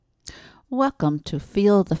Welcome to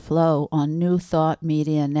Feel the Flow on New Thought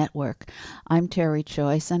Media Network. I'm Terry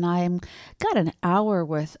Choyce, and I'm got an hour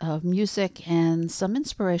worth of music and some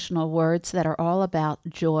inspirational words that are all about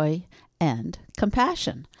joy and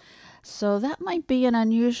compassion. So that might be an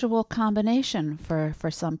unusual combination for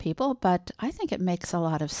some people, but I think it makes a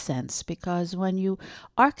lot of sense because when you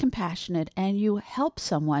are compassionate and you help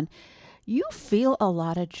someone, you feel a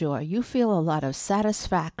lot of joy. You feel a lot of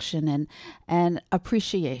satisfaction and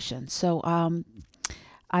appreciation. So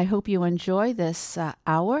I hope you enjoy this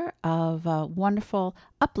hour of wonderful,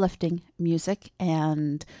 uplifting music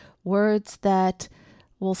and words that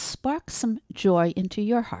will spark some joy into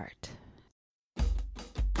your heart.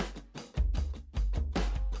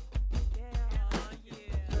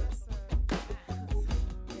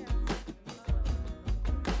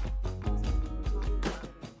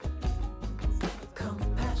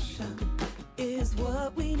 Is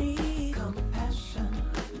what we need. Compassion,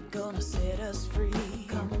 gonna set us free.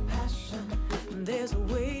 Compassion, there's a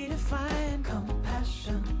way to find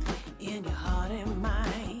compassion in your heart and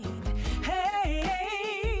mind. Hey,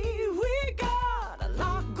 we got a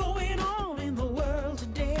lot going on in the world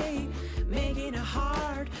today, making it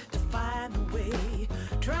hard to find the way.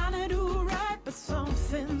 Trying to do right, but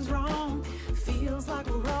something's wrong. Feels like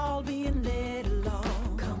we're all being led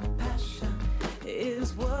along. Compassion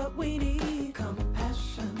is what we need.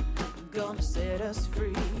 Gonna set us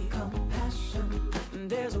free. Compassion,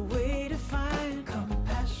 there's a way to find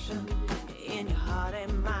compassion in your heart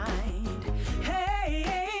and mind. Hey,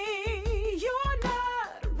 you're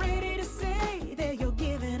not ready to say that you're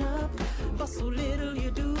giving up, but so little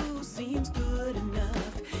you do seems good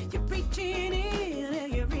enough. You're reaching in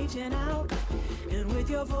and you're reaching out, and with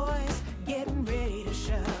your voice getting ready to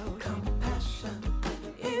shout. Compassion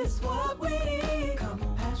is what we need.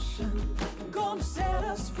 Compassion, gonna set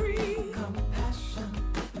us free. Compassion,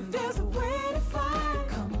 there's a way to find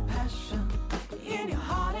compassion in your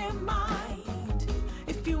heart and mind.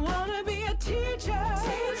 If you wanna be a teacher,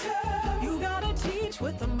 you gotta teach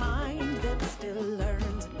with a mind that still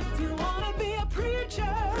learns. If you wanna be a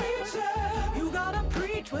preacher, you gotta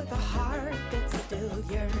preach with a heart that still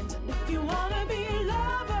yearns. And if you wanna be a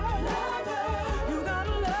lover, you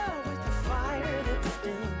gotta love with a fire that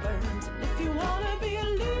still burns. And if you wanna be a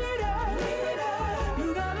leader,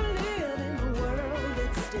 you gotta live in a world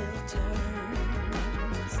that still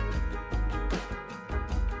turns.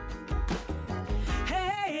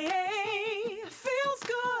 Hey, feels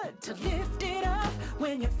good to lift it up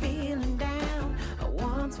when you're feeling down. I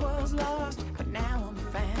once was lost, but now I'm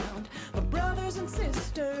found. My brothers and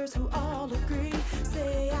sisters who all agree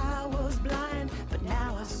say I was blind, but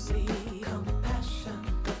now I see. Compassion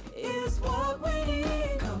is what we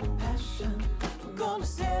need. Compassion, gonna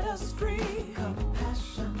set us free.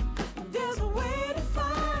 Compassion, there's a way to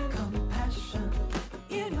find compassion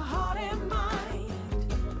in your heart and mind.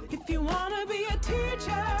 If you wanna be a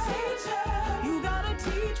teacher, you gotta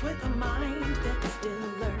teach with a mind that still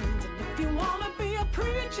learns. And if you wanna be a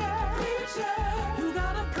preacher, you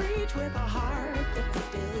gotta preach with a heart that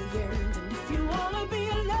still yearns. And if you wanna be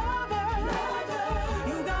a lover,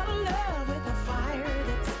 you gotta love with a fire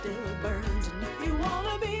that still burns. And if you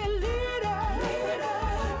wanna be a leader,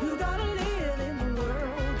 you gotta live in a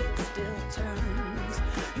world that still turns.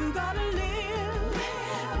 You gotta live in a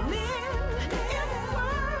world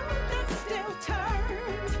that still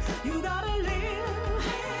turns. You gotta live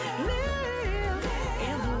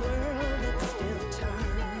in a world that still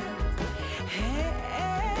turns. Hey,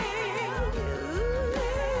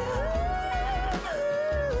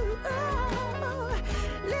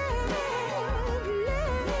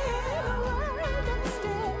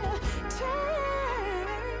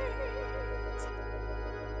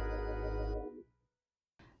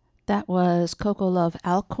 That was Coco Love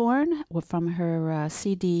Alcorn from her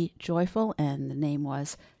CD Joyful, and the name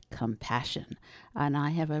was Compassion. And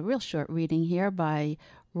I have a real short reading here by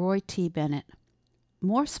Roy T. Bennett.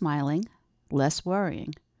 More smiling, less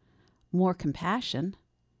worrying. More compassion,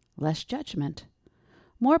 less judgment.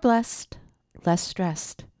 More blessed, less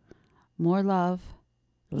stressed. More love,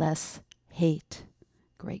 less hate.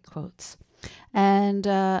 Great quotes. And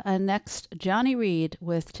next, Johnny Reid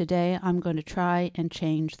with Today I'm Going to Try and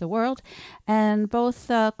Change the World. And both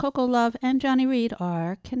Coco Love and Johnny Reid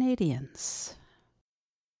are Canadians.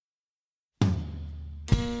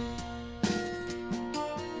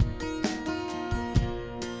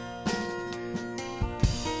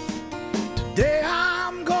 Today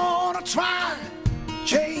I'm gonna try and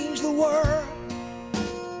change the world.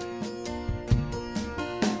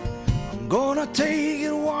 I'm gonna take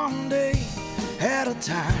it one day at a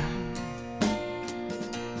time.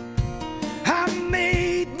 I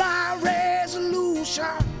made my red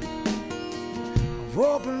I've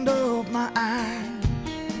opened up my eyes.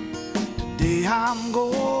 Today I'm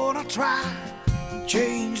gonna try to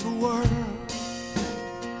change the world.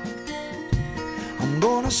 I'm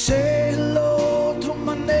gonna say hello to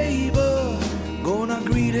my neighbor, gonna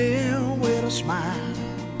greet him with a smile,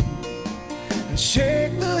 and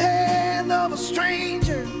shake the hand of a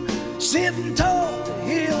stranger, sit and talk to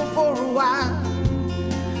him for a while.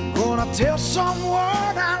 Gonna tell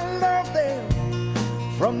someone I love them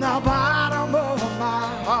from the bottom of my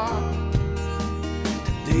heart.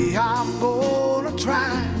 Today I'm gonna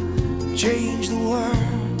try to change the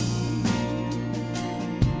world.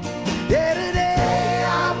 Yeah, today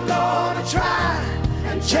I'm gonna try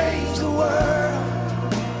and change the world.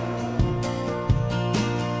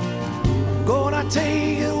 Gonna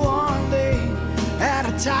take it one day at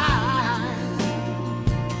a time.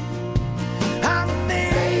 I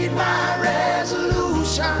made my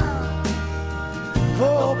resolution,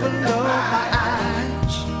 opened up my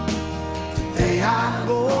eyes. Today I'm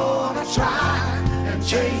gonna try and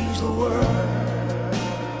change the world.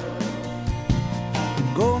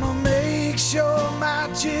 Gonna make sure my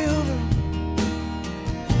children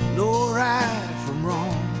know right from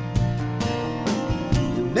wrong.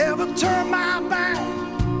 Never turn my back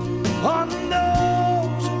on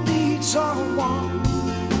those who need someone.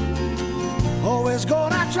 Always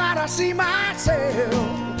gonna try to see myself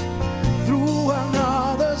through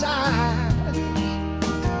another's eyes.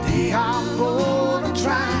 Today I'm gonna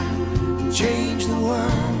try to change the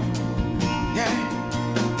world. Yeah,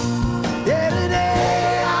 yeah,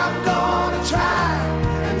 today I'm gonna try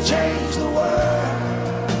and change the world.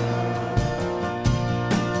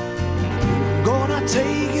 Gonna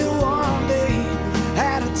take it one day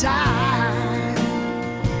at a time.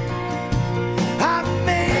 I've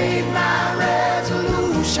made my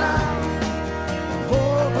resolution,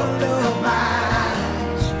 opened up my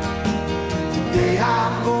eyes. Today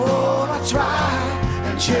I'm gonna try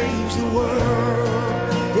and change the world.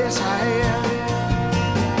 Yes, I am.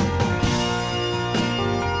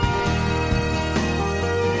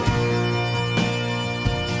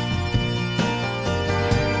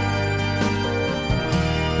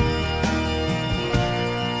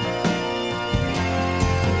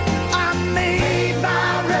 I made my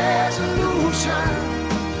resolution,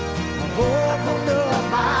 opened up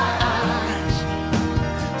my eyes.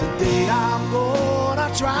 Today I'm gonna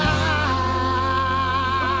try.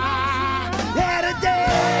 Yeah,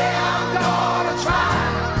 today I'm gonna try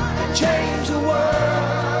and change the world.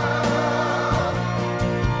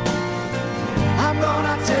 I'm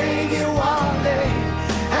gonna take it one day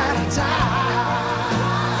at a time.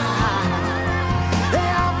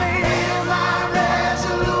 Yeah, I made my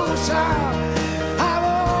resolution, I've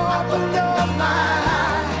opened up my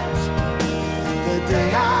eyes. Today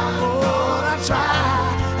I'm gonna try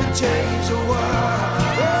and change the world.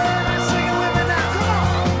 Yeah, let's sing it with me now, come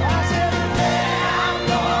on. I said today I'm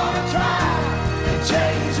gonna try and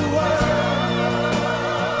change the world.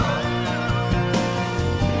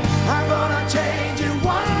 I'm gonna change it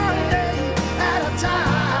one day at a time.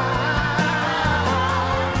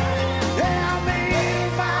 Yeah, I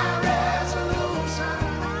made my resolution.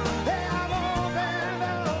 Yeah, I've opened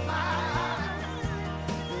up my eyes.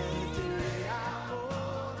 Today I'm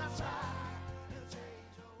gonna try and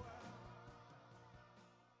change the world.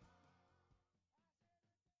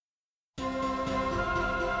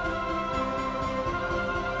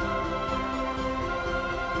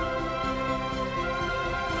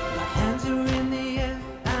 My hands are in the air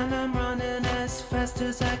and I'm running as fast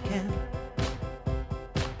as I can.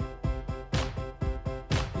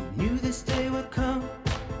 Who knew this day would come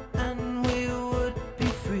and we would be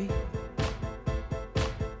free?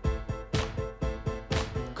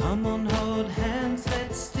 Come on, hold hands,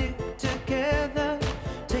 let's stick together.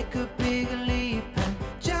 Take a big leap and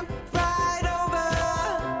jump right over.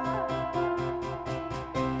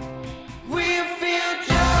 We feel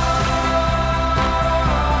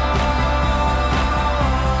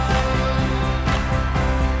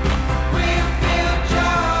we feel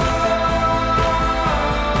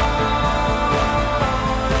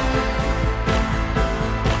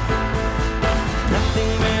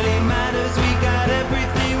nothing really matters, we got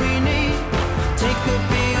everything we need. Take a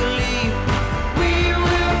big leap, we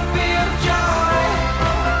will feel joy.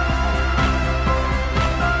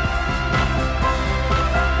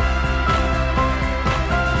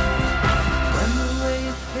 When the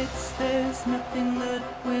wave hits, there's nothing that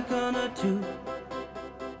we're gonna do.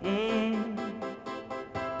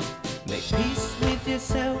 Make peace with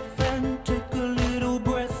yourself and take a little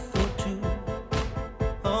breath or two.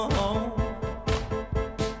 Oh,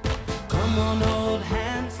 come on, hold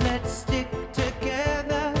hands, let's stick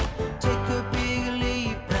together. Take a big leap.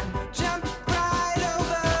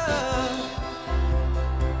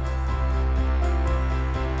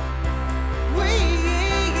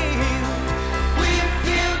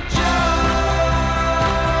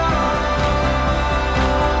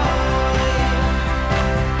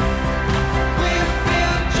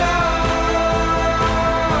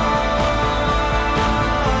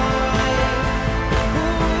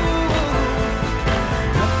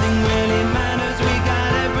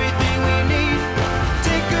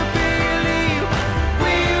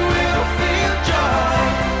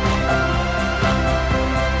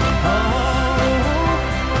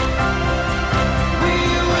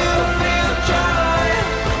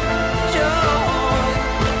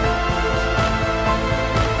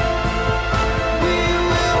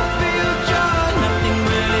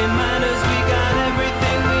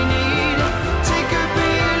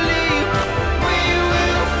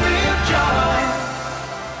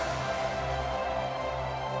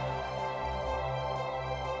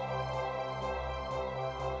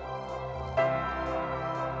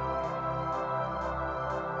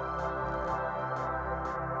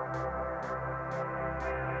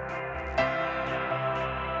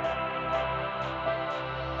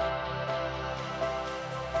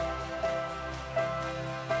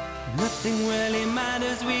 Nothing really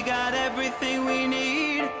matters, we got everything we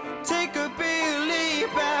need. Take a big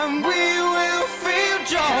leap and we will feel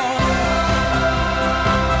joy.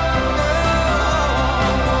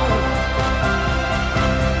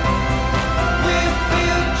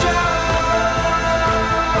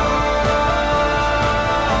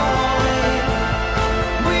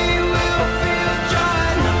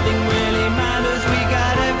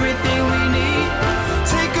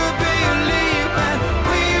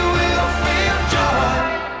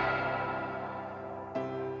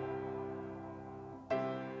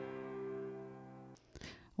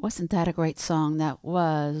 Wasn't that a great song? That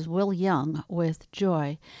was Will Young with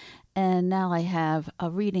Joy. And now I have a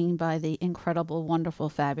reading by the incredible, wonderful,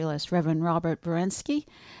 fabulous Reverend Robert Berensky.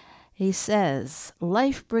 He says,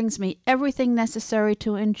 "Life brings me everything necessary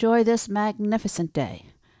to enjoy this magnificent day.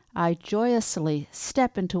 I joyously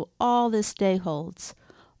step into all this day holds.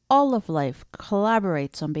 All of life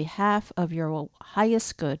collaborates on behalf of your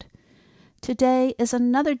highest good. Today is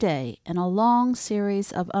another day in a long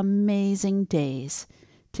series of amazing days.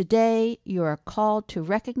 Today, you are called to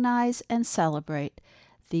recognize and celebrate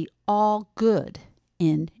the all good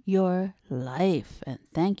in your life." And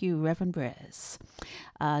thank you, Reverend Brez.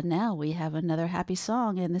 Now we have another happy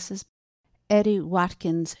song, and this is Eddie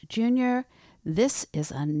Watkins Jr. This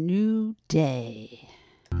is a New Day.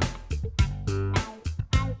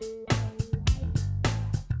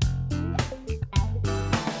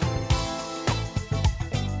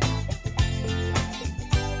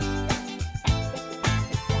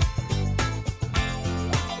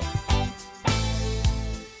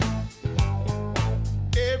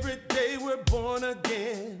 Born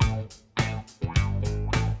again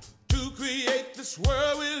to create this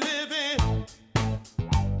world we live in.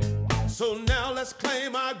 So now let's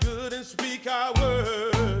claim our good and speak our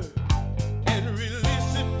word and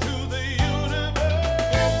release it to the universe.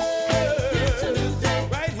 It's a new day.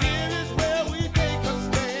 Right here is where we take a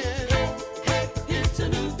stand. It's a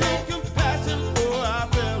new day. Compassion for our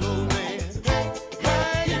fellow man.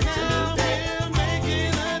 Right it's now we're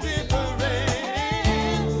making a difference.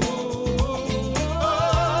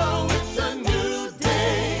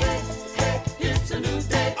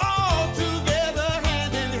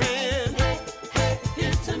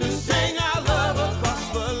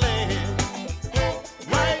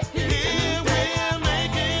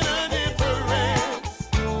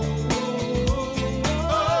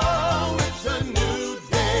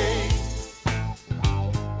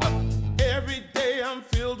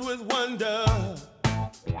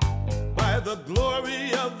 The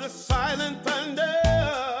glory of the silent thunder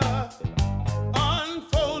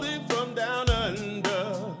unfolding from down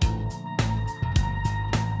under.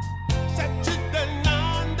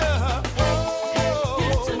 Satchitananda.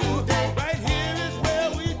 It's a new day. Right here is where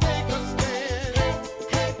we take a stand.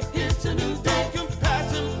 It's a new day.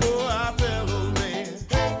 Compassion for our fellow man.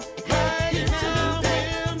 Right it's now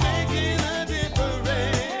we're making a difference.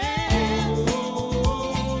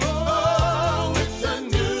 Oh, it's a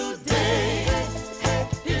new day.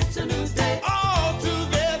 It's a new day. All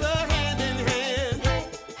together hand in hand.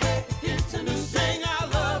 It's a new sing our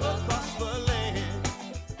love across the land.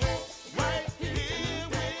 Right here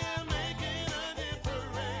we're making a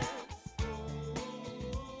difference.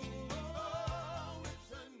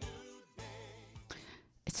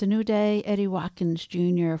 It's a New Day, Eddie Watkins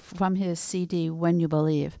Jr. from his CD, When You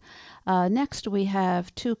Believe. Next, we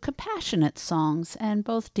have two compassionate songs, and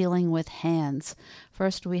both dealing with hands.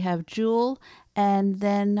 First, we have Jewel, and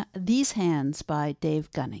then These Hands by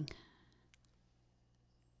Dave Gunning.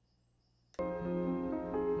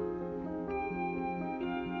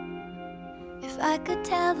 If I could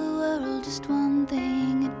tell the world just one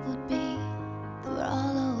thing, it would be that we're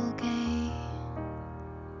all okay.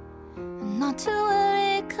 And not to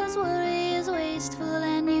worry, 'cause worry is wasteful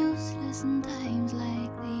and useless in times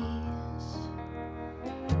like these.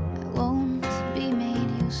 I won't be made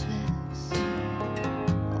useless,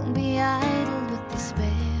 won't be idle with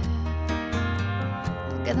despair.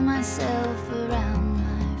 I'll gather myself around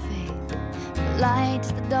my faith. The light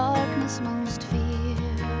is the darkness most fear.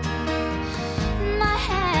 My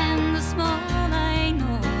hand is small, I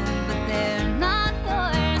know, but they're not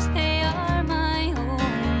yours, they are my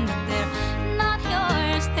own. But they're not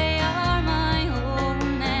yours, they are my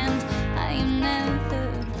own, and I am never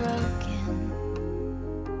broken.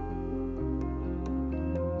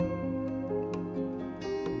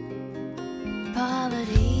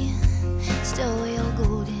 Poverty stole your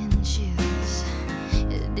golden shoes,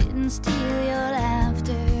 it didn't steal your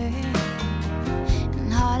laughter.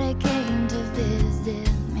 And heartache came to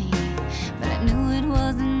visit me, but I knew it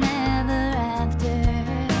wasn't ever after.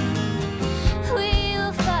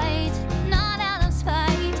 We'll fight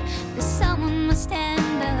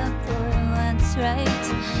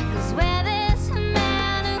 'Cause where there's a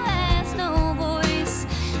man who has no voice,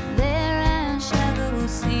 there are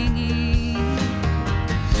shadows singing.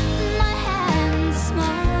 My hands are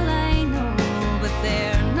small, I know, but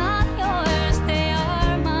they're not yours, they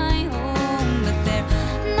are my own. But they're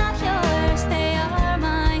not yours, they are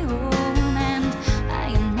my own, and I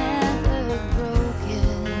am never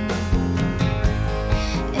broken.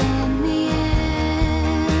 In the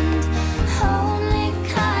end, only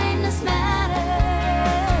kindness matters.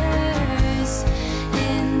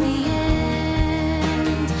 In the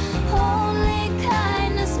end, only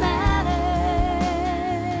kindness matters.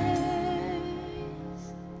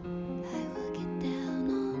 I will get down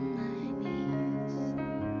on my knees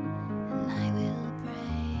and I will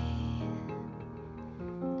pray.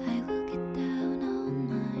 I will get down on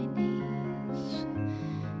my knees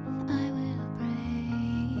and I will pray.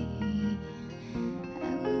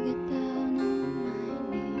 I will get down on my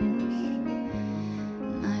knees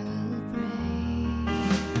and I will pray.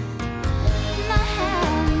 My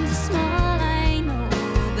hands are small, I know,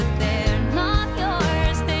 but they're not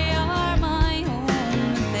yours, they are my own.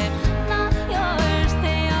 But they're not yours,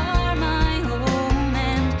 they are my own,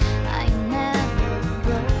 and I'm never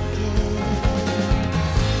broken.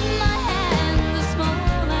 My hands are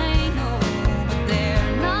small, I know, but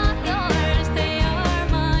they're not yours, they are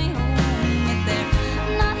my own. But they're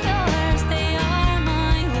not yours, they are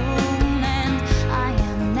my own, and I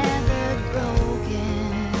am never broken.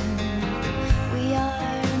 We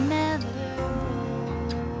are never broken.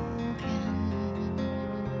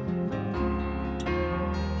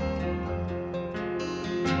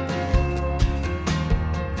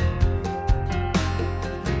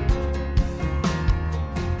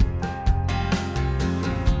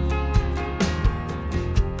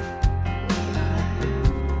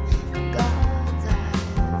 God's eyes,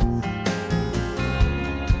 God's hands,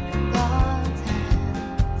 God's eyes. We are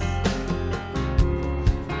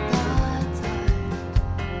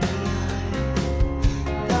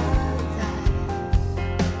God's eyes,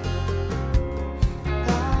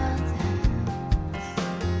 God's hands,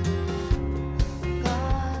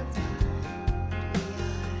 God's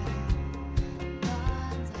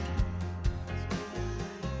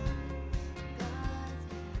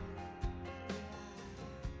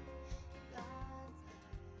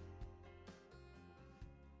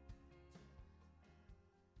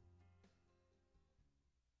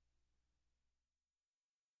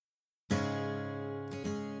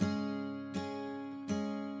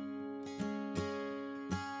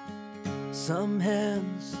Some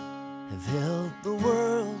hands have held the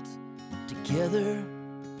world together.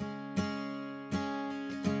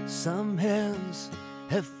 Some hands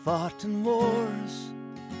have fought in wars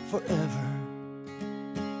forever.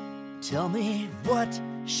 Tell me, what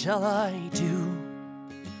shall I do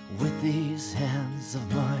with these hands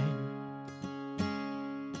of mine?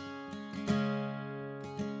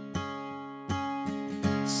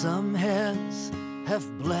 Some hands have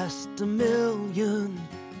blessed 1,000,000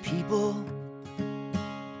 people.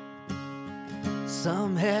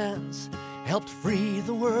 Some hands helped free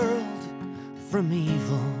the world from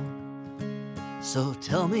evil. So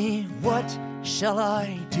tell me, what shall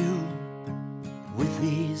I do with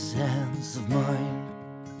these hands of mine?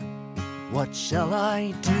 What shall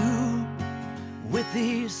I do with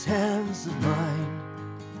these hands of mine?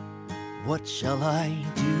 What shall I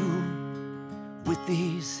do with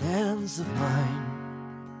these hands of mine?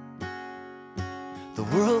 The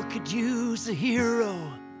world could use a hero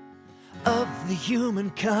of the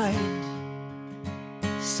humankind.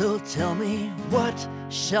 So tell me, what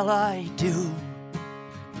shall I do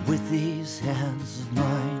with these hands of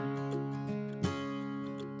mine?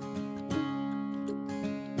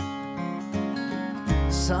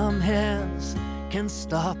 Some hands can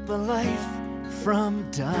stop a life from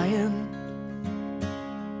dying.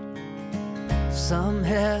 Some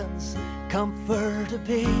hands comfort a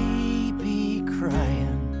baby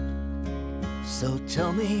crying. So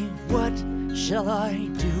tell me, what shall I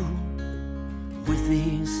do with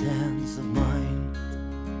these hands of mine?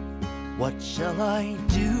 What shall I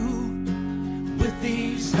do with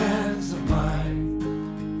these hands of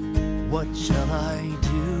mine? What shall I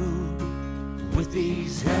do with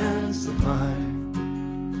these hands of mine?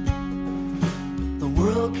 The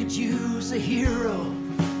world could use a hero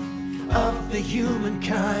of the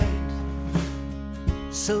humankind.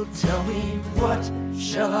 So tell me, what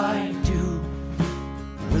shall I do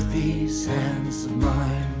with these hands of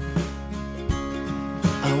mine?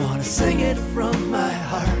 I wanna sing it from my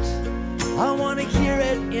heart. I wanna hear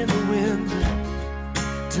it in the wind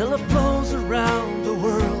till it blows around the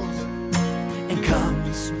world and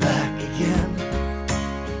comes back again.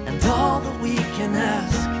 And all that we can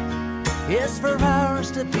ask is for ours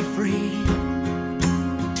to be free,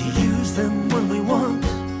 to use them when we want,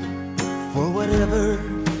 for whatever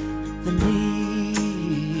the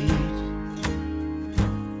need.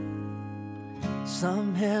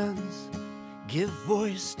 Some hands give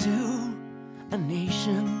voice to a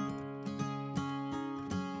nation.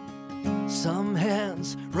 Some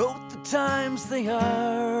hands wrote the times they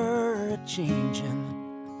are a-changin'.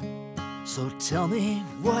 So tell me,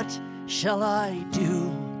 what shall I do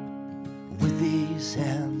with these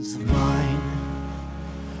hands of mine?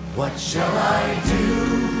 What shall I do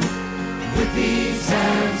with these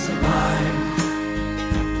hands of mine?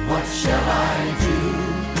 What shall I do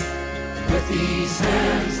with these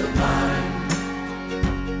hands of mine?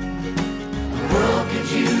 The world could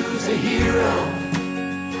use a hero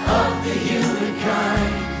of the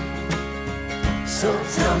humankind. So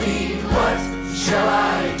tell me, what shall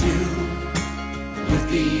I do with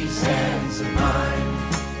these hands of mine?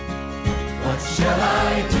 What shall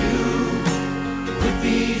I do with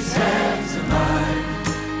these hands of mine?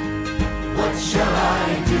 What shall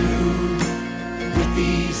I do with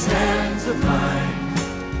these hands of mine?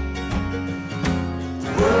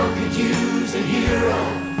 The world could use a hero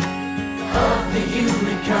of the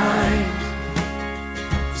humankind.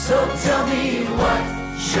 So tell me, what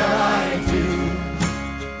shall I do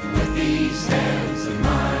with these hands of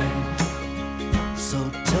mine? So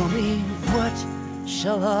tell me, what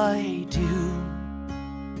shall I do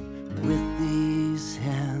with these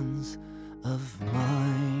hands of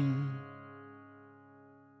mine?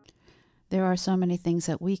 There are so many things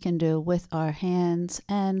that we can do with our hands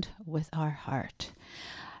and with our heart.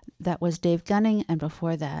 That was Dave Gunning, and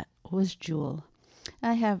before that was Jewel.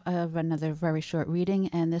 I have another very short reading,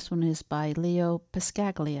 and this one is by Leo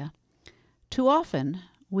Pescaglia. Too often,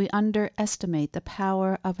 we underestimate the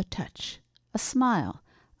power of a touch, a smile,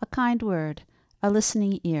 a kind word, a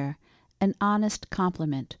listening ear, an honest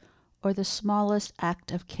compliment, or the smallest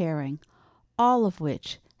act of caring, all of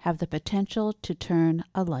which have the potential to turn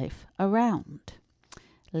a life around.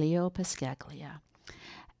 Leo Pescaglia.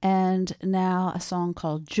 And now a song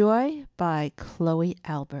called Joy by Chloe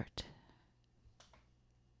Albert.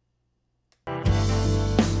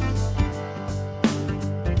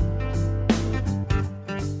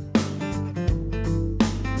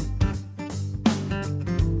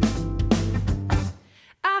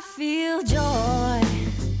 I feel joy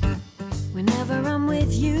whenever I'm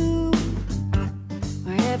with you,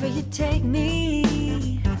 wherever you take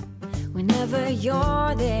me, whenever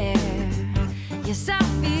you're there. Yes, I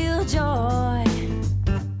feel joy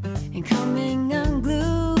in coming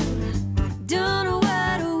unglued. Don't know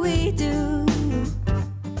what we do,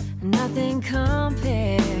 nothing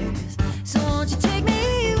compares. So won't you take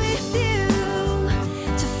me with you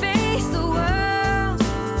to face the world?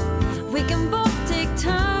 We can both take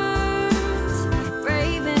turns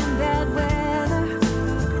braving bad weather.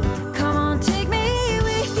 Come on, take me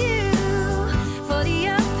with you for the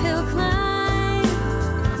uphill climb.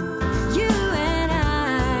 You and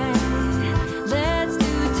I, let's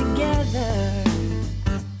do it together.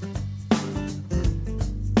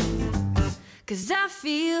 'Cause I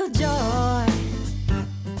feel joy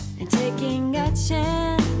in taking a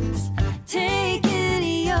chance, taking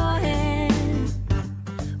your hand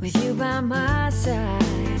with you by my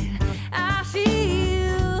side. I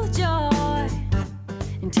feel joy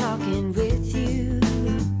in talking with you,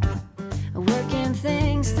 working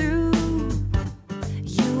things through.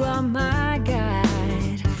 You are my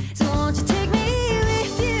guide. So won't you take me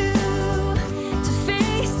with you to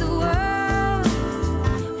face the world?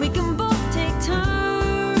 We can both take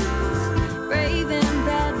turns braving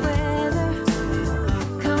bad weather.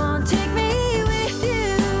 Come on, take me with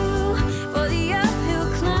you for the uphill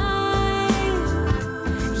climb.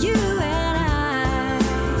 You and I,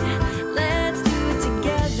 let's do it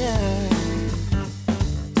together.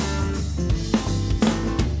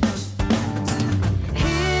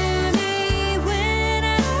 Hear me when I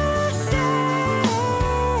say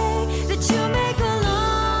that you make a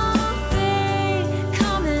long thing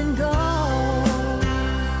come and go.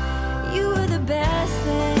 You are the best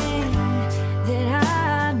thing that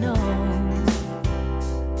I know.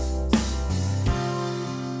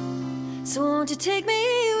 So won't you take me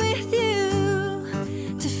with you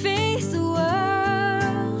to face the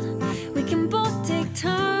world? We can both take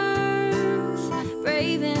turns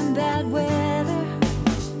braving bad weather.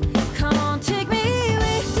 Come on, take me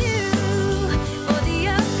with you for the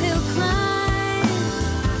uphill climb.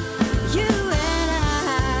 You and I,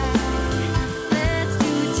 let's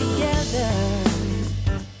do it together.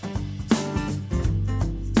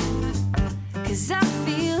 'Cause I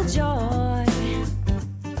feel joy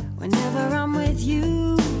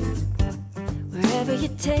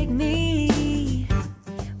take me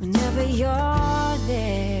whenever you're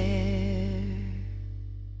there.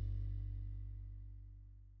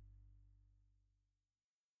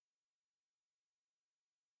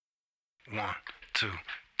 1, 2,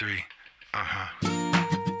 3, I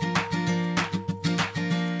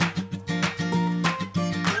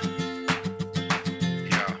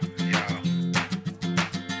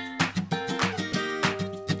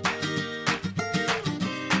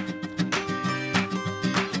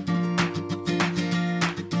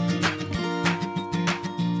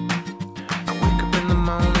wake up in the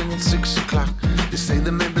morning at 6 o'clock. They say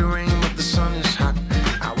there may be rain, but the sun is hot.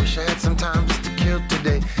 I wish I had some time just to kill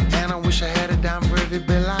today. And I wish I had a dime for every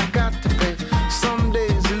bill I got to pay. Some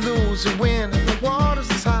days you lose, you win, and the water's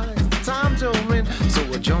as high as the times you're in. So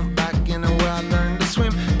I jump back in where I learned to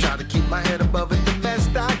swim. Try to keep my head above it the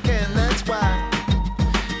best I can. That's why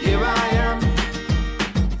here I am,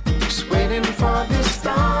 just waiting for this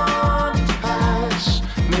storm to pass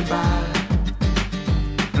me by.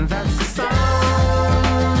 And that's the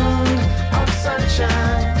sound of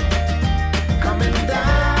sunshine coming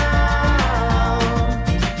down.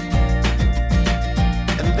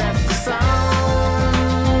 And that's the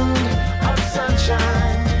sound of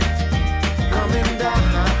sunshine coming down.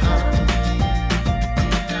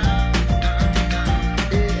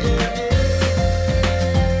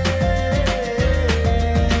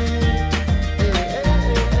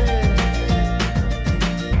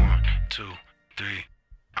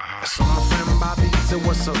 I saw my friend Bobby, he said,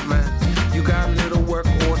 what's up, man? You got a little work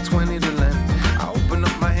or 20 to lend? I opened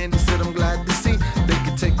up my hand, he said, I'm glad to see they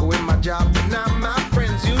could take away my job, but not my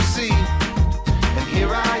friends, you see. And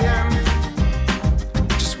here I am,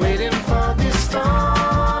 just waiting for this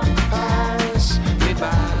storm to pass me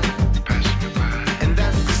by. And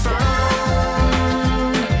that's the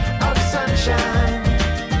sound of sunshine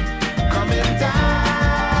coming down.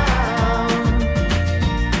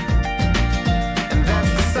 And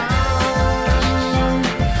that's the sound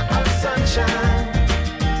of sunshine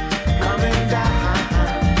coming down.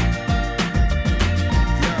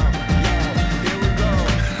 Here we go.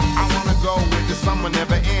 I wanna go where the summer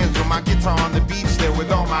never ends, with my guitar on the beach there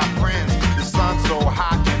with all my friends. The sun's so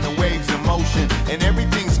hot and the waves in motion, and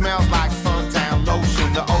everything smells like suntan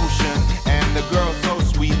lotion. The ocean and the girl so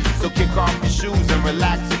sweet, so kick off your shoes and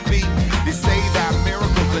relax your feet. They say that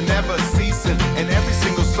miracles are never ceasing, and every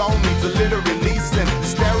single song needs a little releasing. The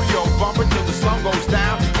stereo bumper till the sun goes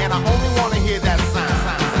down, and I only wanna hear that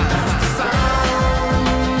sound. The sound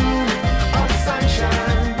of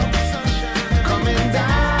sunshine coming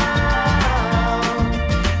down.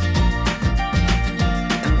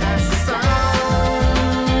 And that's the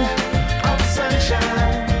sound of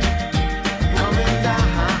sunshine coming down.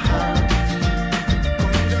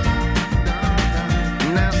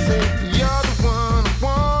 Now say you're the one I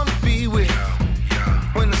wanna be with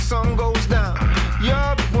when the sun goes down.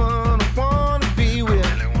 You're the one I wanna be with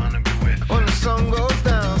when the sun goes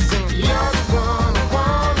down. Sing, you're the one I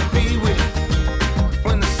wanna be with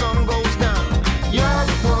when the sun goes down. You're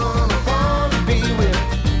the one I wanna be with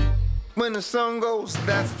when the sun goes.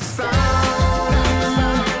 That's the sound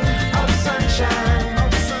of sunshine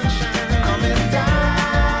coming down.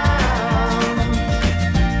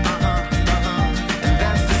 And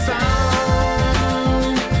that's the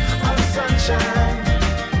sound of sunshine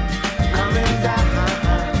coming down.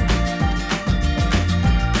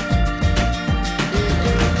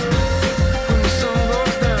 When the sun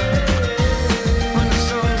goes down, when the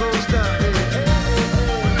sun goes down.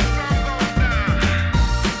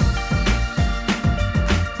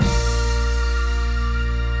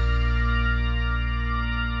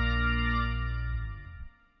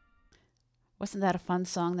 Wasn't that a fun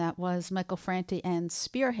song? That was Michael Franti and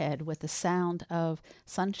Spearhead with the sound of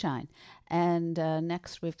sunshine. And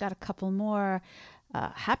next we've got a couple more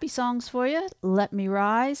happy songs for you. Let Me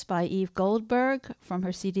Rise by Eve Goldberg from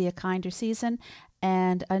her CD A Kinder Season.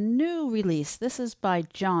 And a new release. This is by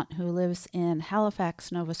Jont, who lives in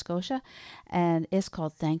Halifax, Nova Scotia, and is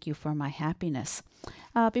called Thank You for My Happiness.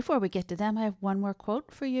 Before we get to them, I have one more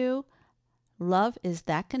quote for you. Love is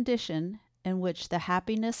that condition in which the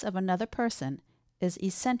happiness of another person is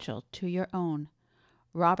essential to your own.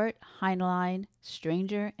 Robert Heinlein,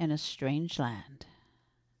 Stranger in a Strange Land.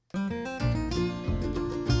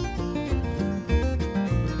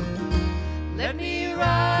 Let me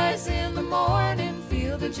rise in the morning,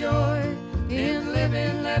 feel the joy in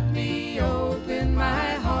living. Let me open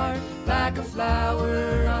my heart like a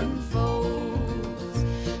flower unfolds.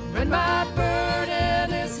 When my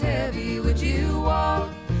burden is heavy, would you walk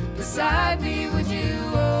beside me? Would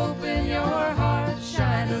you open your heart,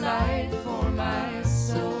 shine a light for my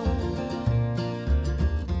soul?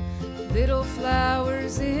 Little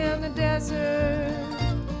flowers in the desert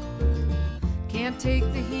can't take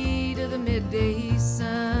the heat of the midday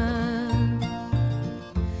sun,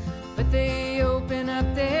 but they open up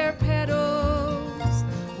their petals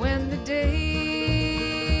when the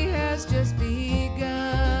day has just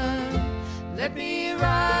begun. Let me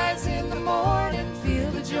rise in the morning,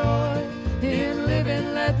 feel the joy in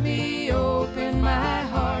living. Let me open my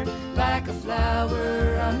heart like a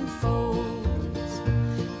flower unfolds.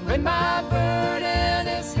 When my burden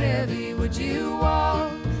is heavy, would you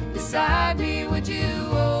walk beside me? Would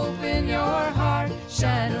you open your heart,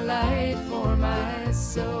 shine a light for my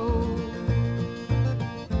soul?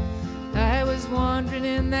 I was wandering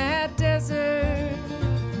in that desert,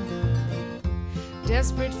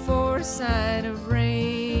 desperate for a sign of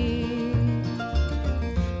rain.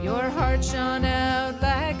 Your heart shone out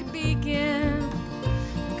like a beacon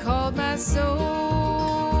and called my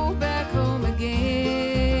soul back home again.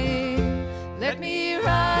 Let me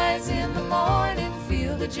rise in the morning,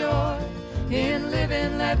 feel the joy in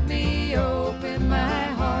living. Let me open my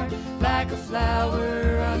heart like a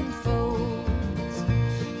flower unfolds.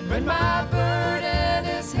 And when my burden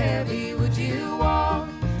is heavy, would you walk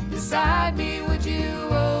beside me? Would you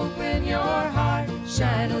open your heart,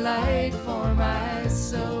 shine a light for my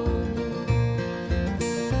soul?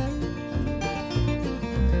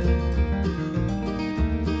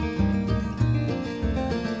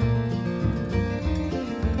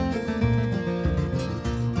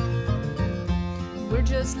 We're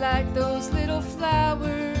just like those little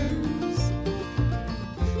flowers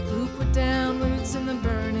who put down roots in the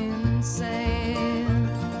burning sand.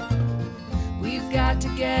 We've got to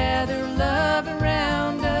gather love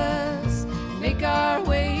around us, make our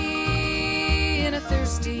way in a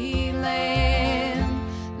thirsty land.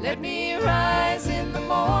 Let me rise in the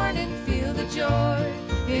morning, feel the joy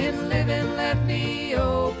in living. Let me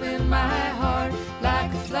open my heart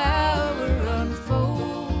like a flower unfolds.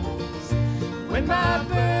 When my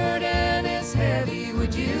burden is heavy,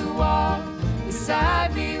 would you walk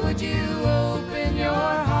beside me? Would you open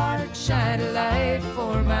your heart, shine a light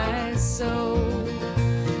for my soul?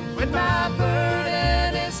 When my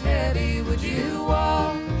burden is heavy, would you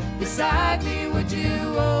walk beside me? Would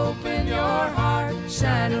you open your heart,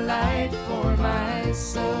 shine a light for my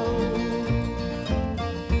soul?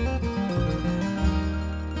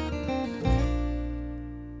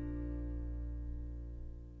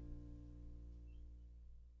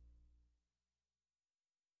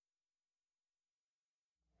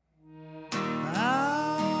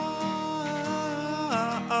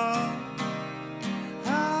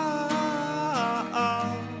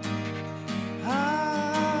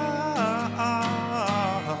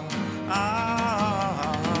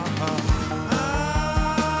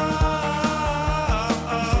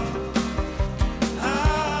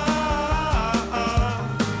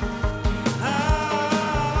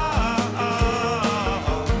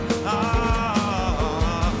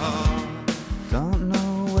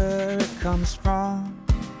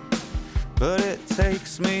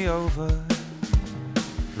 Me over,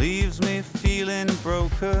 leaves me feeling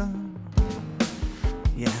broken.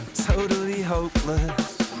 Yeah, I'm totally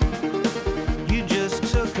hopeless. You just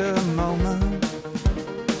took a moment,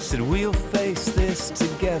 said we'll face this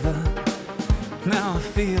together. Now I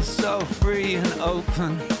feel so free and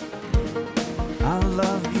open. I'll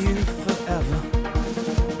love you forever.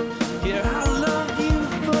 Yeah, I'll love you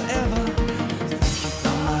forever.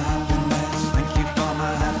 Thank you for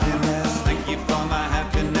my happiness. Thank you for my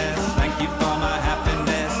happiness. Thank you for my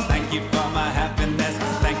happiness. Thank you for my happiness.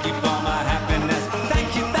 Thank you for my happiness. Thank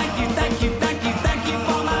you, thank you, thank you, thank you, thank you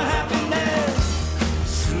for my happiness.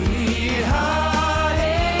 Sweetheart,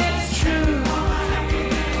 it's true.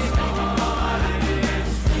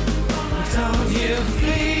 Don't you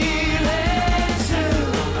feel it too?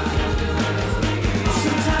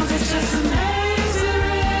 Sometimes it's just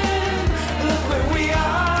amazing. Look where we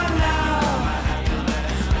are now.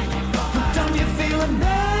 Don't you feel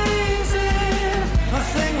amazing? I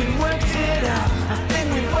think we worked it out. I think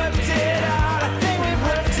we worked it out. I think we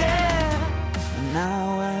worked it. Now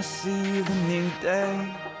I see the new day.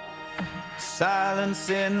 Silence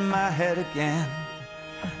in my head again.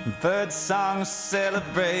 Bird songs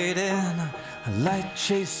celebrating. A light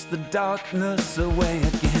chased the darkness away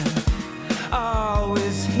again.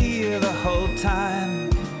 Always here the whole time.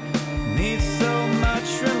 Need so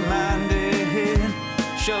much reminding.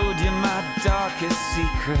 Showed you my darkest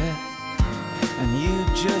secret, and you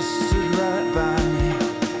just stood right by me.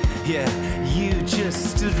 Yeah, you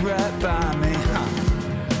just stood right by me.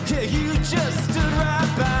 Yeah, you just stood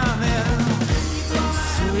right by me.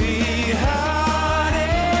 Sweetheart,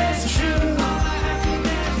 it's true.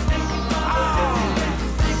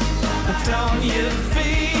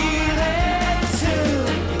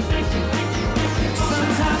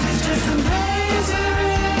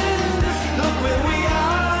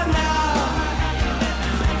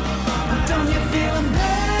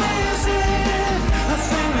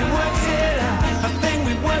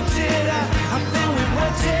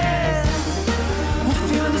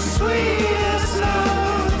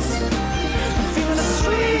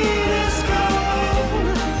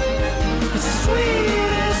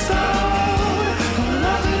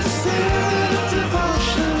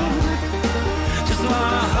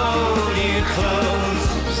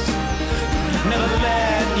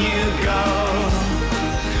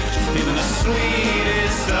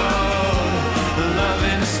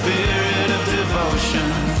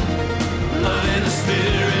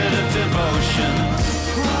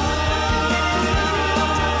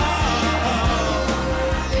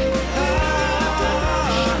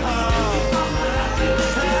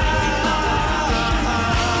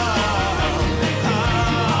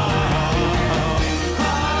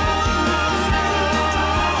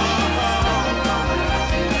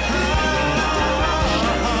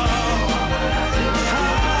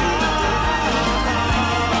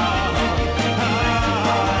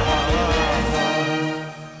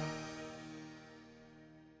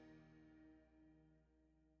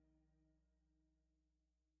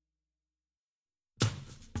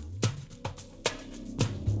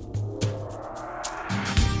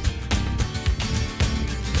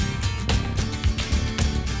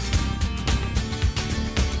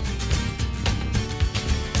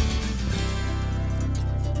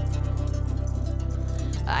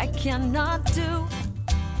 I cannot do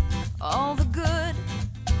all the good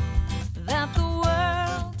that the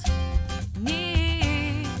world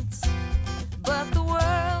needs, but the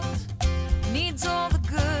world needs all the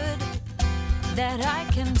good that I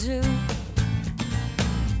can do.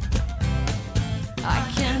 I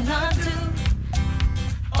cannot do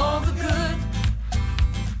all the good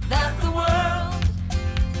that the world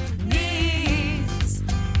needs,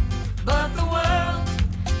 but the world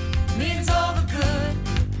needs all the good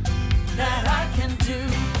that I can do.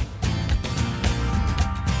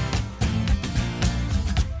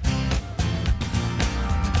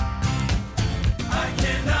 I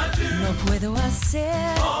cannot do No puedo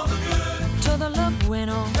hacer all the good todo lo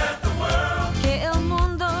bueno that the world que el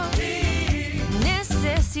mundo needs.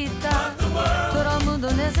 necesita. The world Todo el mundo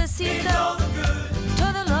needs necesita all the good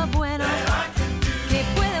todo lo bueno that I can do. que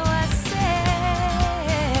puedo hacer.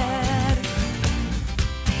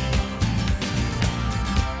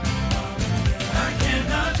 I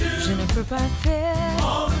cannot do Je ne peux pas faire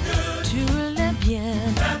all the good tout le bien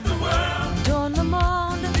that the world dont le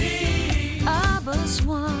monde needs. a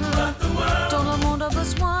besoin. But the world Dont le monde a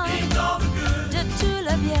besoin needs all the good de tout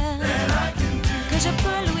le bien that I can do. que je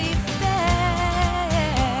peux lui faire.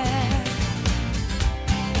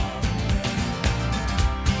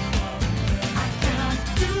 I cannot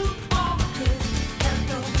do all the good that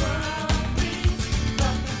the world needs,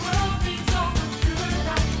 but the world needs all the good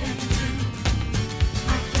I can do.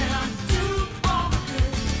 I cannot do all the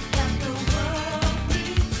good that the world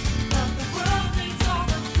needs, but the world needs all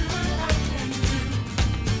the good I can do.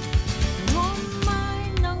 Ngôn mãi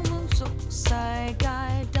nắng mông sụp sai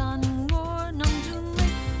gai đàn ngor nắng chung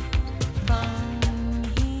lịch vang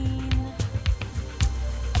hin.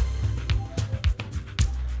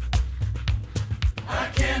 I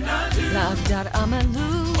cannot do Lagdar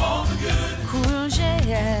amalu all the good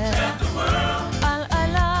kuljeer that the world al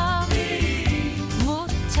alam needs.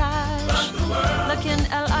 muhtaj But the world lakin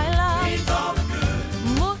al alam needs all the good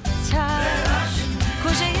muhtaj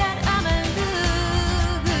kuljeer amalu.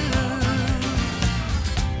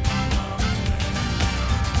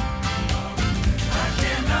 I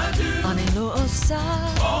cannot do Ani lo osa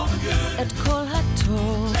all the good et kol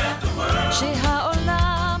hatov that the world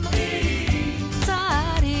שהעולם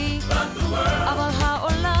צריך, but the world אבל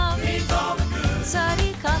העולם needs all the good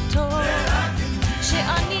צריך הטוב that I can do.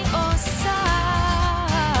 שאני עושה.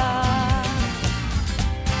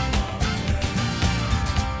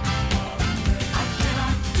 I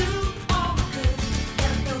cannot do all the good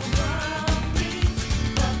that the world needs,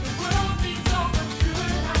 but the world needs all the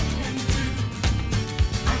good I can do.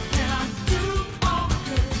 I cannot do all the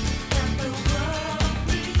good that the world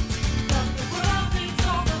needs, but the world needs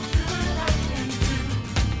all the good I can do.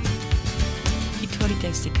 Itori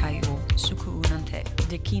testi kai o suku unante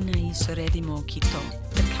de kina I soredi mo kito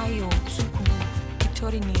de kai o suku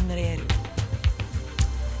itori ni nreru.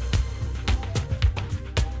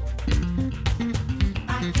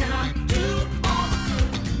 I cannot do all the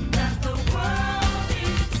good that the world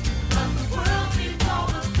needs, but the world needs all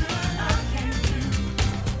the good I can do.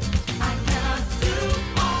 I cannot do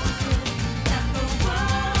all the good that the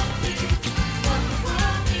world needs, but the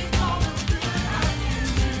world needs all the good I can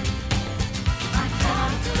do. I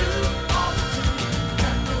cannot do all the good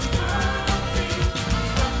that the world needs,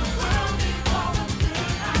 but the world needs all the good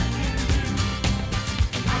I can do.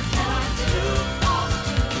 I cannot do all the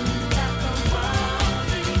good that the world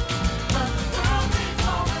needs, but the world needs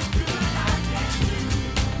all the good I can do.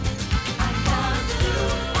 I cannot do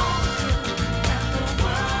all the good that the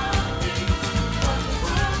world needs, but the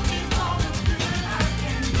world needs all the good I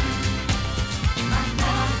can do. I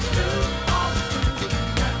cannot do all the good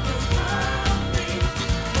that the world needs,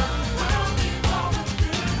 but the world needs all the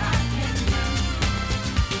good I can do.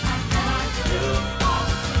 I cannot do all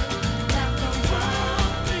the good that the world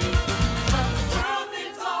needs, but the world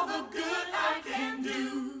needs all the good I can do.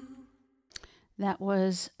 That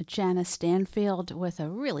was Jana Stanfield with a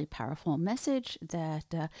really powerful message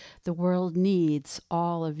that the world needs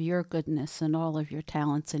all of your goodness and all of your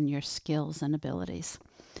talents and your skills and abilities.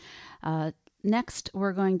 Next,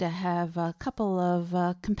 we're going to have a couple of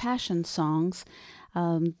compassion songs.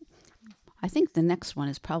 I think the next one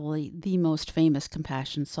is probably the most famous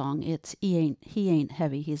compassion song. It's He Ain't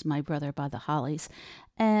Heavy, He's My Brother by the Hollies.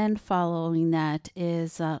 And following that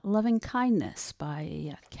is Loving Kindness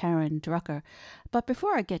by Karen Drucker. But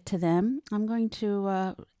before I get to them, I'm going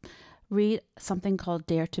to read something called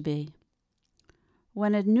Dare to Be.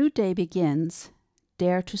 When a new day begins,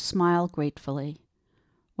 dare to smile gratefully.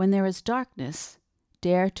 When there is darkness,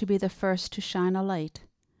 dare to be the first to shine a light.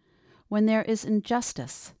 When there is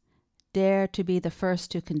injustice, dare to be the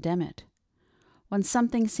first to condemn it. When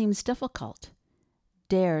something seems difficult,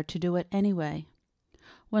 dare to do it anyway.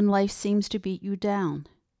 When life seems to beat you down,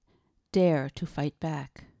 dare to fight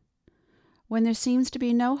back. When there seems to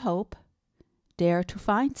be no hope, dare to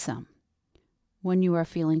find some. When you are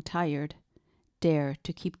feeling tired, dare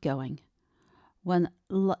to keep going. When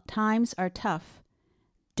times are tough,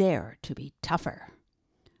 dare to be tougher.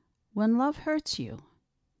 When love hurts you,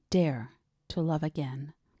 dare to love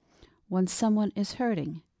again. When someone is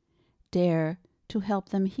hurting, dare to help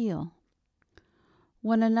them heal.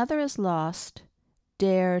 When another is lost,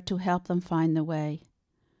 dare to help them find the way.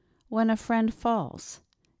 When a friend falls,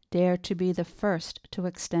 dare to be the first to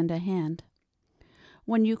extend a hand.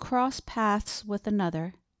 When you cross paths with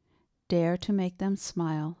another, dare to make them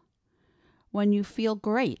smile. When you feel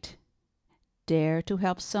great, dare to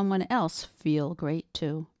help someone else feel great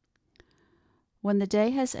too. When the day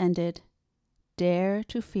has ended, dare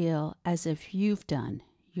to feel as if you've done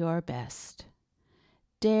your best.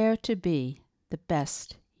 Dare to be the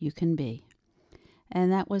best you can be.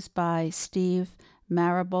 And that was by Steve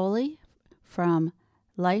Maraboli from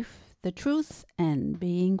Life, the Truth, and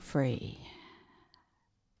Being Free.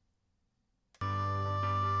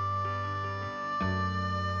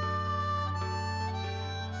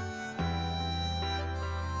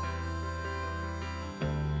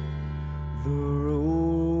 The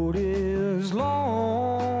road is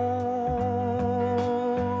long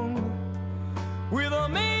with a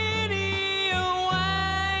many a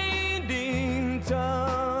winding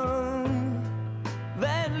tongue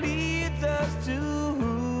that leads us to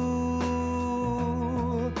who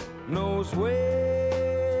knows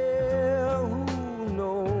where, who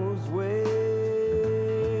knows where.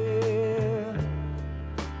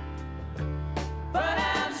 But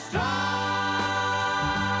I'm strong.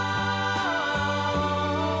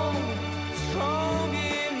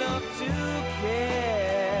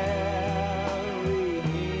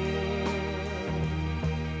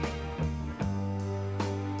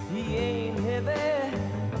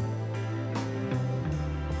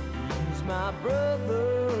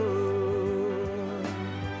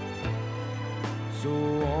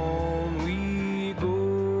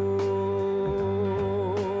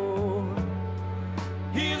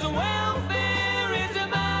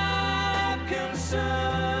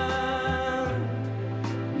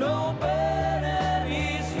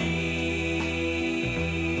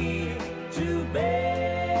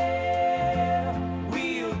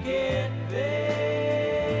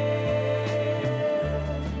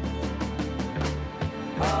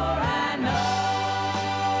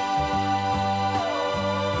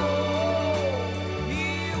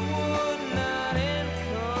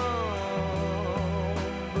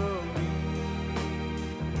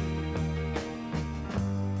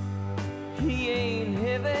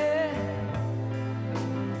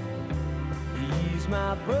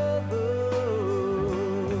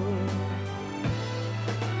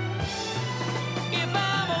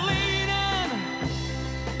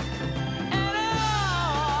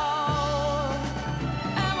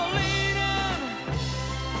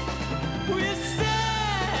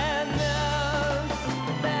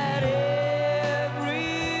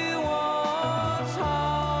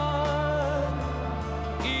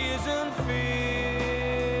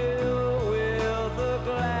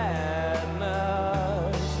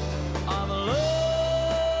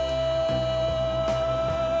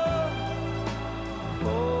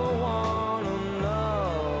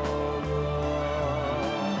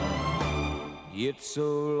 It's a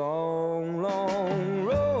long, long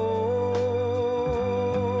road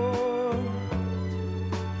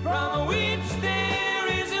from which there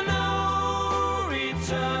is no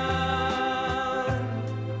return.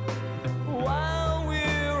 While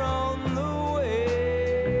we're on the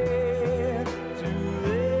way to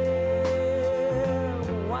there,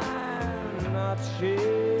 why not share?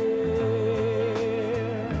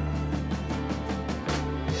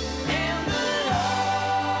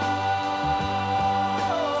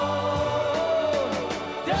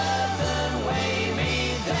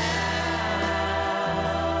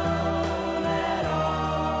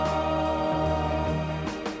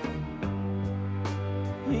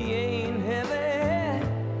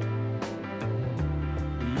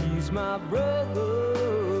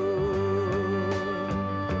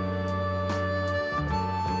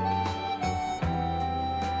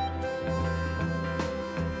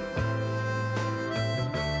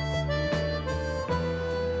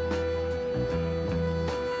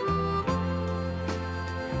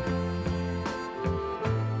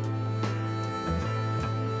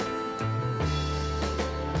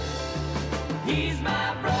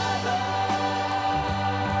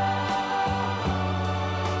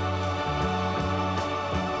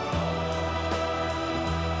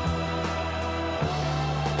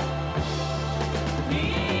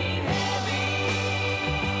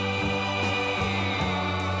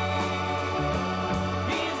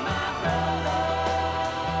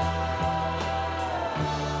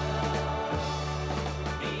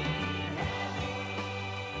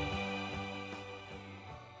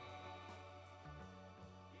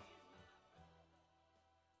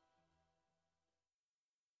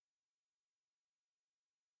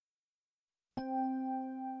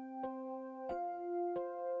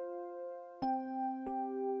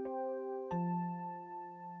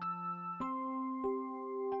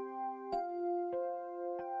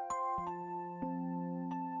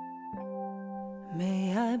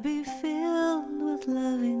 May I be filled with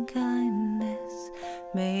loving kindness.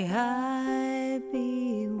 May I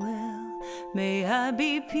be well. May I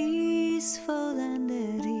be peaceful and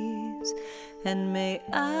at ease. And may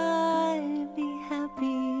I be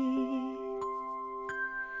happy.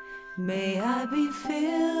 May I be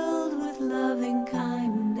filled with loving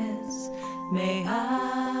kindness. May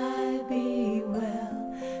I be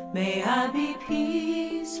well. May I be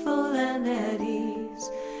peaceful and at ease.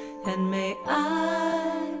 And may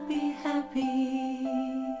I be happy.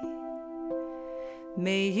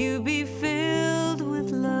 May you be filled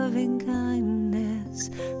with loving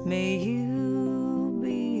kindness. May you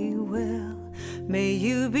be well. May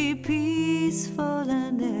you be peaceful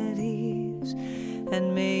and at ease.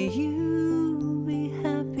 And may you be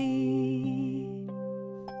happy.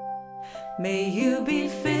 May you be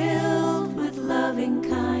filled with loving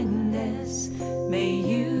kindness. May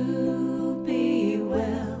you be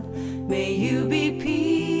well. May you be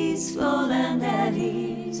peaceful and at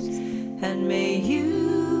ease. And may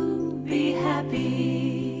you be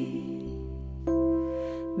happy.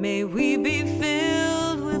 May we be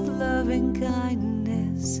filled with loving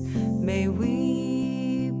kindness. May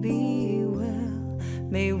we be well.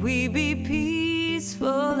 May we be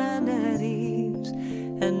peaceful and at ease.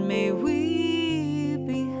 And may we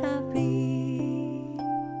be happy.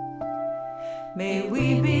 May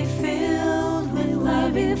we be filled with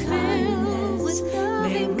loving kindness.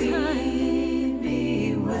 May we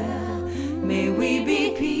be well. May we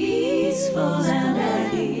be peaceful and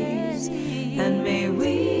at ease. And may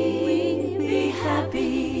we be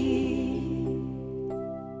happy.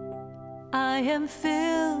 I am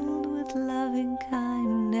filled with loving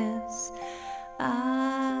kindness.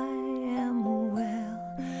 I am well.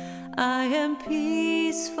 I am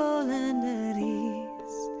peaceful and at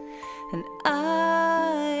ease. And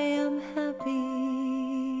I am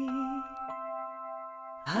happy.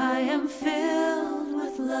 I am filled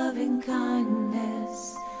with loving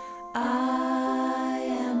kindness. I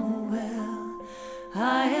am well.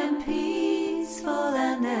 I am peaceful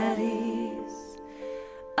and at ease.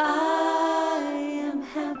 I am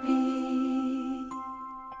happy.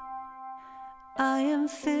 I am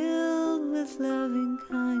filled with loving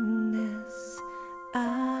kindness.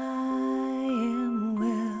 I am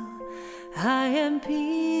well. I am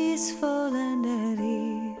peaceful and at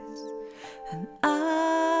ease. And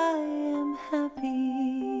I am happy.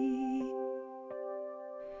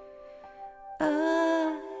 I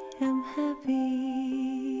am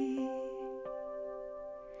happy.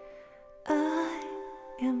 I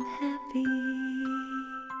am happy.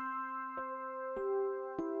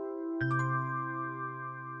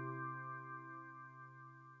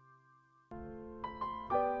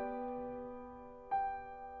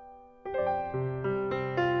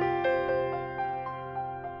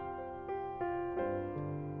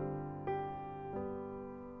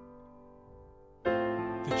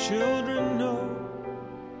 The children know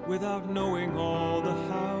without knowing all the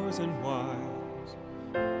hows and whys.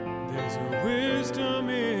 There's a wisdom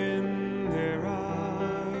in their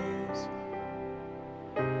eyes.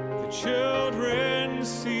 The children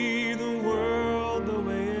see the world the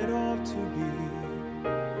way it ought to be.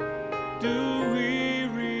 Do we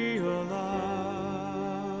realize?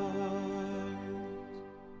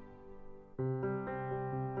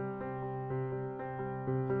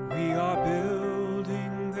 We are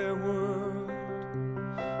building their world,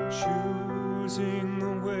 choosing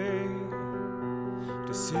the way.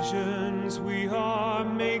 Decisions we are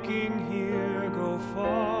making here go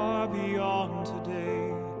far beyond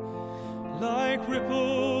today. Like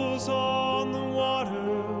ripples on the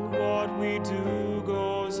water, what we do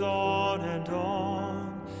goes on and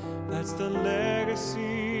on. That's the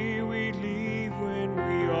legacy we leave when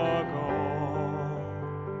we are gone.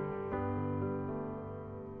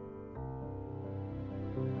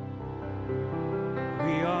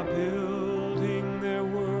 We are building their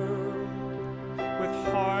world with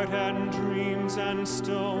heart and dreams and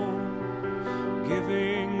stone,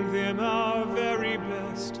 giving them our very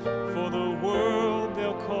best for the world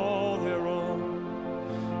they'll call their own.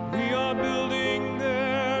 We are building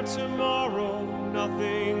their tomorrow,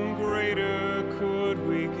 nothing greater could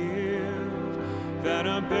we give than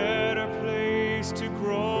a better place to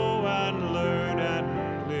grow and learn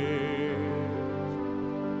and live.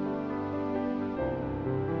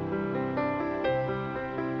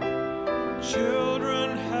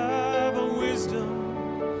 Children have a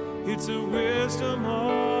wisdom, it's a wisdom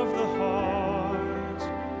of the heart.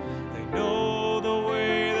 They know the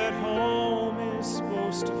way that home is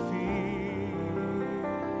supposed to feel.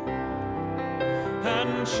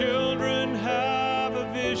 And children have a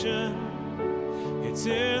vision, It's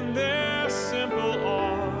in their simple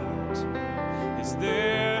art. Is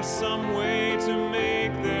there some way to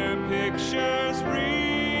make their pictures real?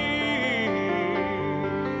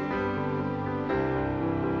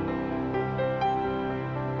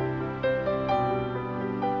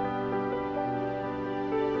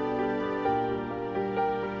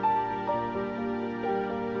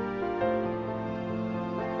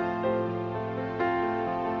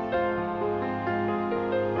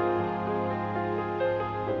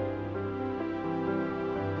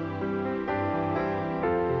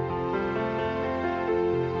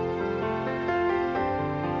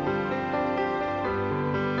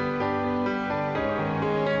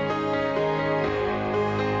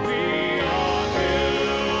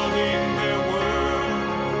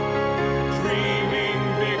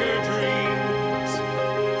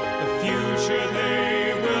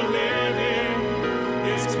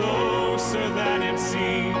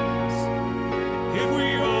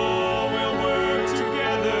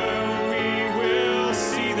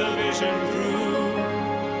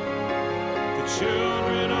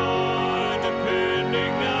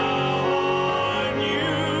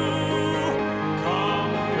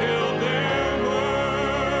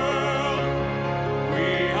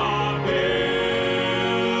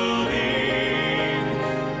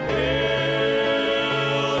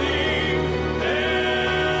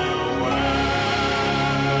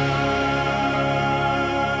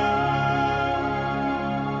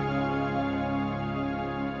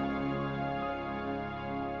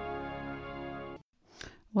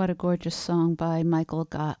 What a gorgeous song by Michael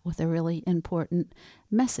Gott with a really important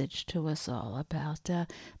message to us all about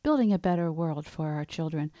building a better world for our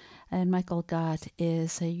children. And Michael Gott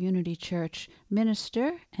is a Unity Church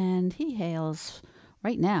minister, and he hails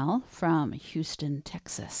right now from Houston,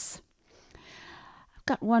 Texas. I've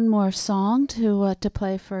got one more song to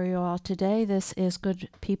play for you all today. This is Good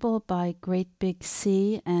People by Great Big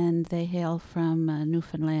Sea, and they hail from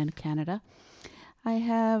Newfoundland, Canada. I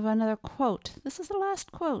have another quote. This is the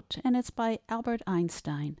last quote, and it's by Albert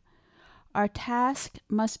Einstein. Our task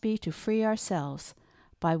must be to free ourselves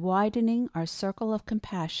by widening our circle of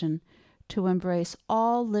compassion to embrace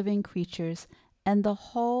all living creatures and the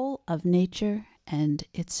whole of nature and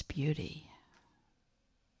its beauty.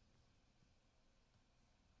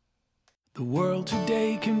 The world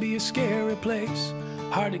today can be a scary place.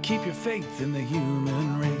 Hard to keep your faith in the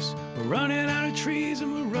human race. We're running out of trees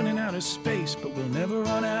and we're running out of space, but we'll never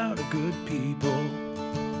run out of good people.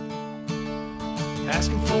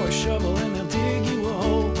 Ask them for a shovel and they'll dig you a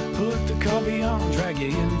hole. Put the coffee on, drag you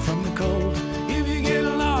in from the cold. If you get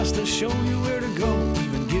lost, they'll show you where to go.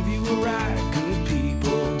 Even give you a ride, good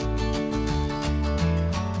people.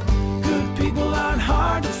 Good people aren't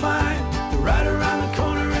hard to find. They're right around the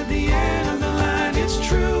corner at the end of the line. It's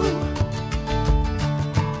true.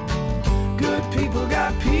 Good people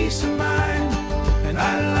got peace of mind, and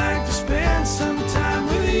I'd like to spend some time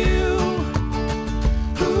with you.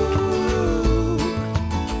 Ooh.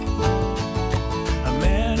 A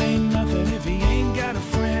man ain't nothing if he ain't got a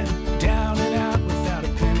friend. Down and out without a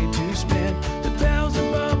penny to spend. The bells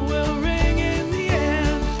above will ring in the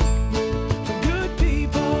end. For good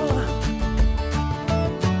people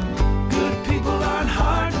aren't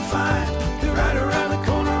hard to find. They're right around the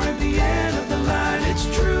corner at the end of the line. It's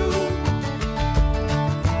true.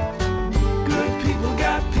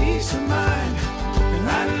 Peace of mind, and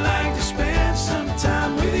I'd like to spend some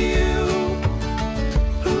time with you.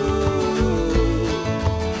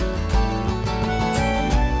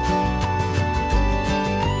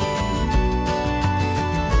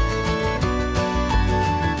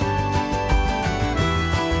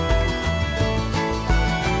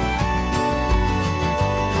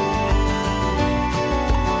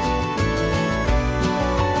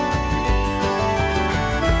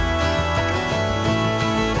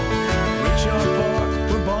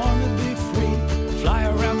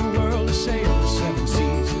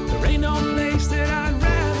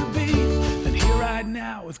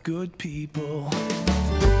 Good people.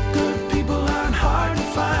 Good people aren't hard to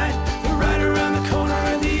find. They're right around the corner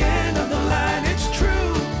at the end of the line. It's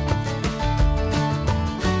true.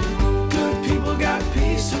 Good people got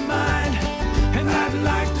peace of mind, and I'd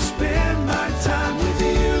like to spend my time with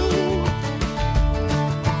you.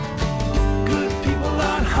 Good people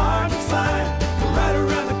aren't hard to find. They're right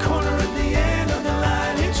around the corner at the end of the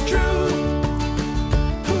line. It's true.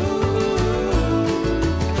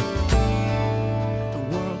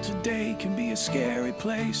 Scary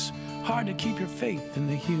place, hard to keep your faith in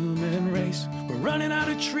the human race. We're running out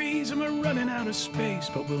of trees and we're running out of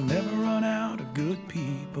space, but we'll never run out of good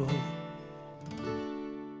people.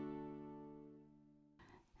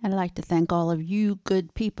 I'd like to thank all of you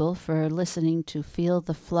good people for listening to Feel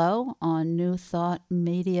the Flow on New Thought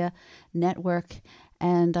Media Network,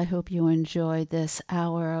 and I hope you enjoyed this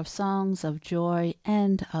hour of songs of joy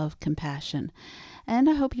and of compassion. And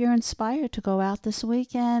I hope you're inspired to go out this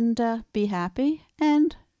week and be happy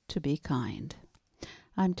and to be kind.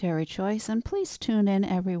 I'm Terry Choyce, and please tune in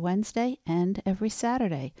every Wednesday and every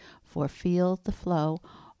Saturday for Feel the Flow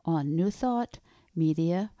on New Thought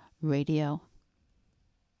Media Radio